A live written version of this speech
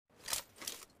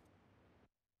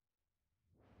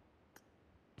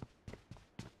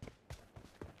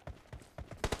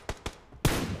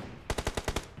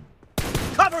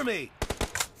Cover me!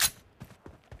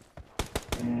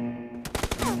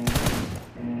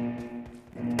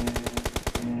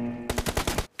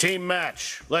 Team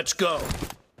match, let's go.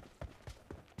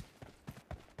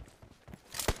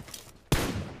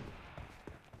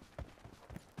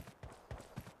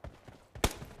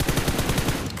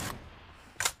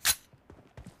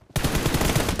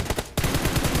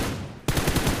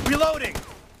 Reloading!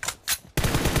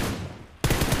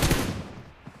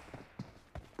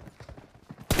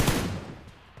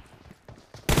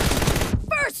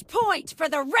 First point for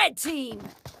the red team!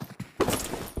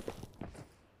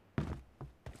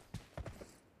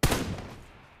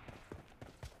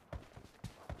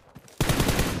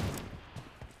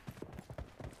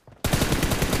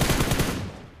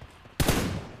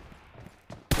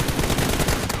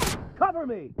 Cover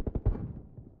me!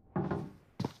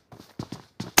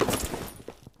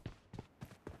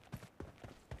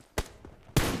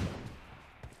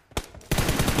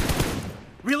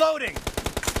 Reloading!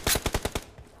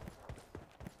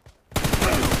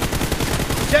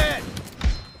 Dead!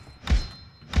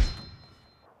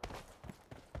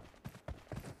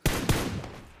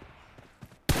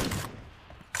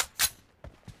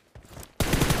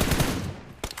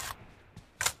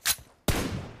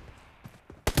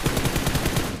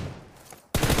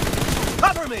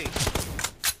 Cover me!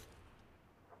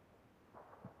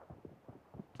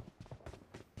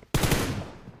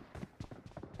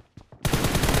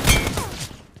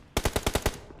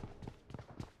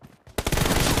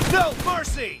 No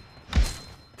mercy!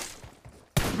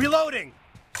 Reloading!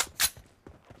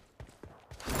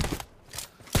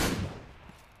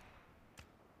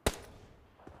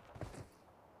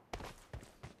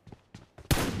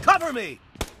 Cover me!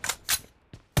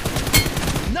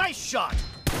 Nice shot!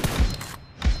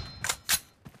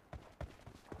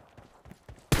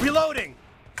 Reloading!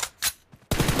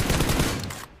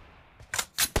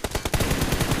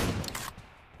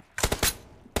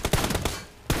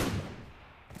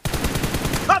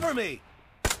 Cover me!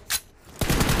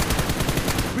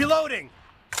 Reloading!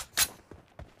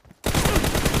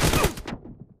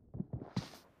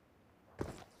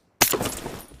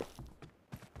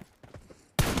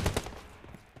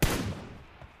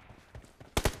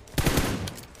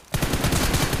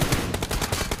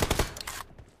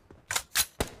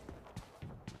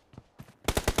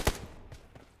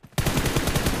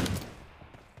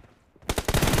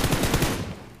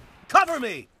 Cover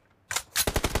me!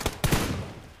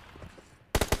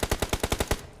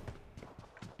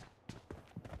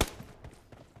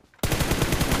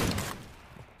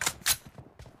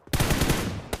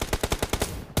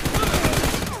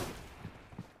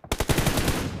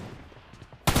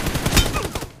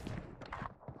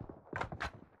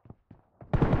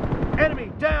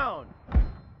 Enemy down!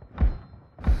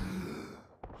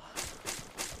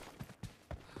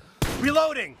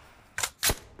 Reloading!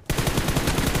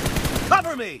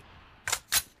 Cover me!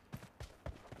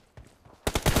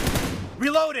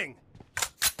 Reloading!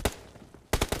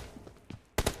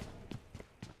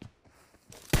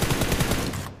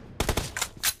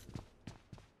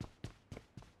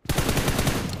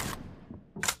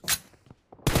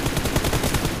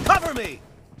 Cover me!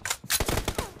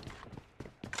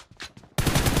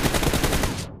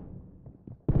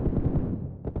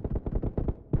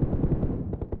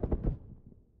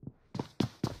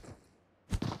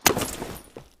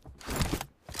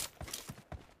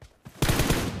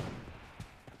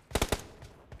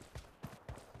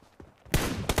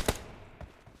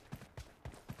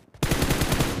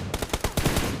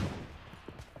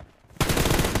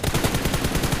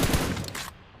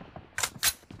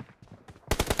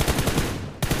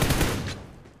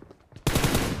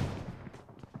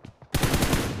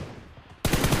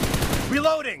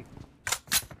 Reloading!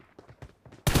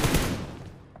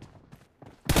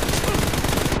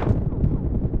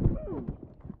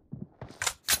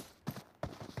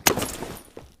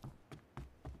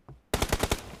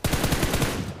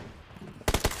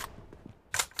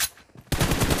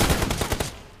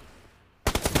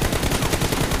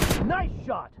 Nice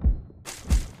shot!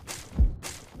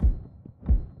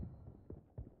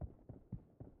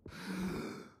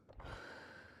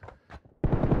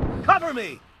 Cover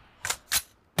me!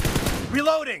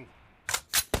 Reloading!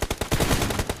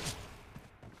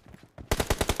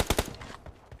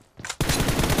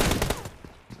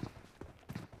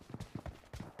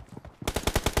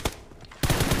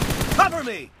 Cover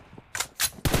me!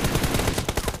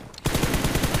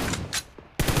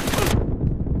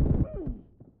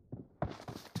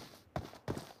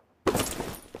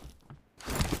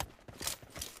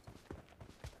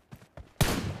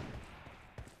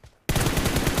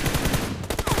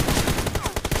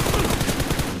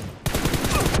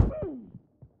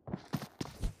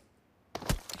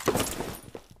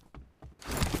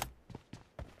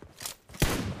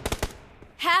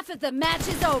 Half of the match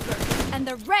is over, and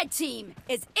the red team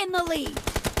is in the lead.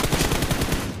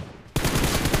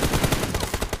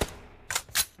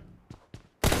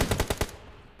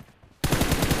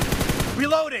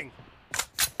 Reloading!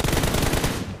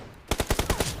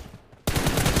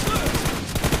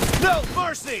 No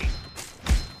mercy!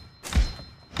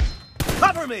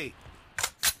 Cover me!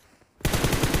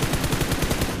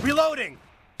 Reloading!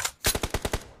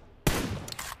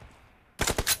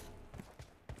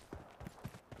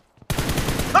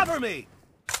 Cover me!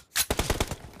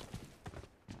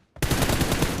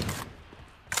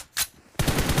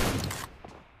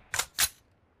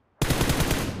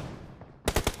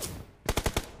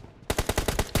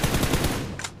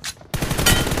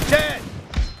 Dead!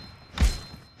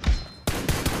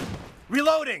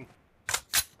 Reloading!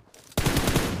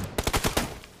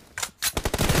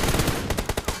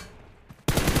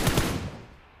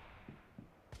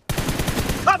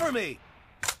 Cover me!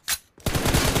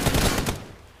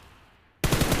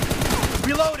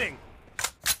 Reloading!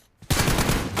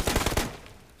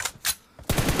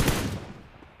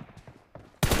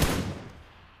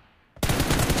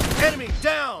 Enemy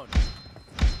down!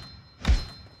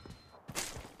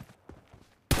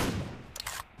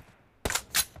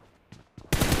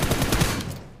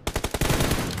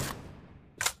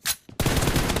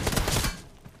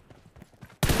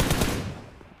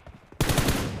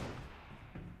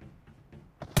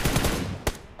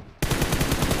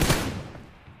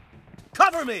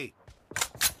 Cover me!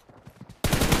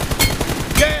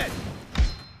 Dead!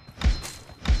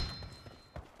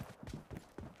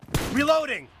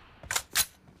 Reloading!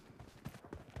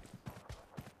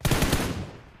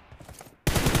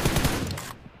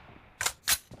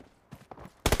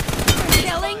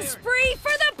 Killing spree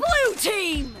for the blue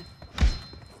team!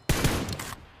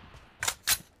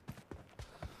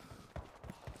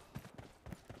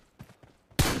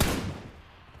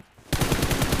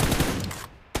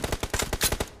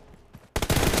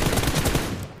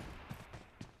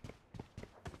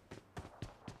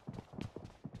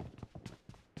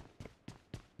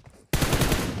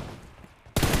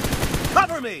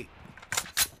 Cover me!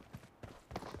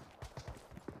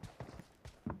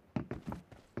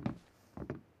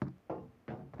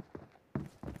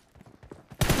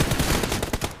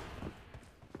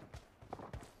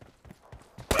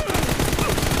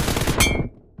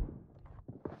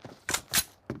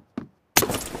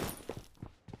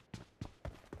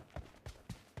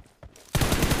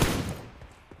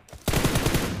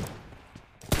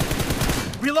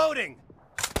 Reloading!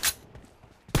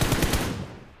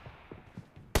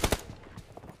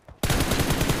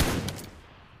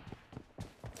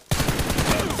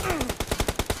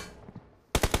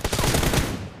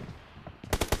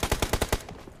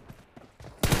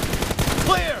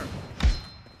 Clear!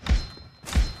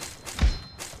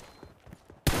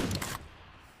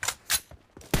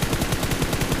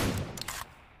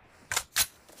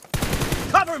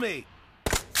 Cover me!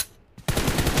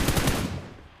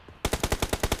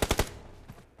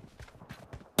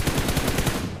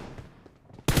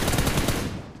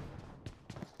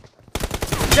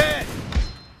 Dead!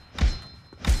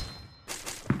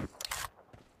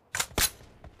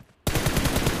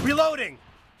 Reloading!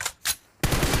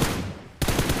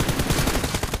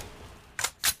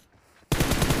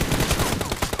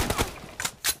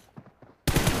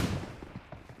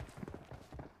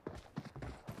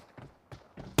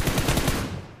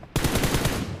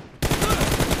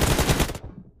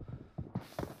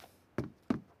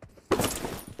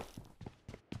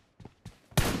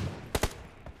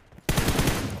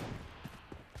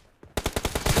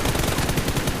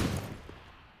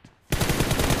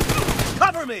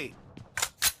 Cover me!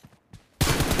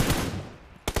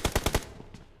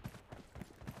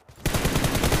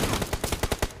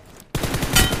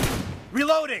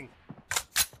 Reloading!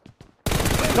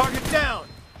 Target down!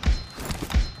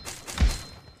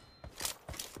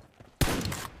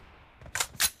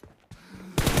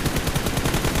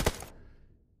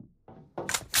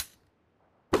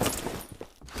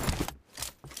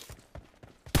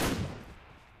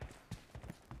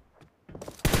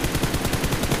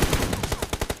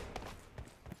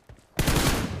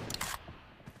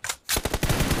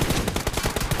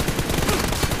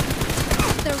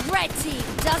 The red team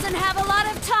doesn't have a lot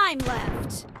of time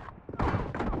left.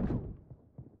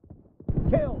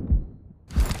 Kill!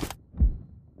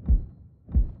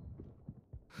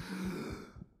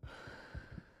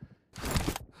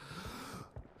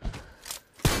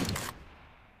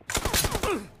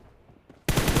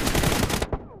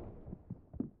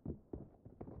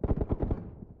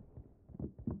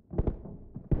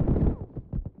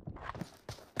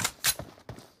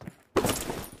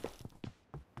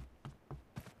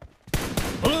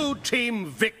 team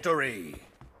victory!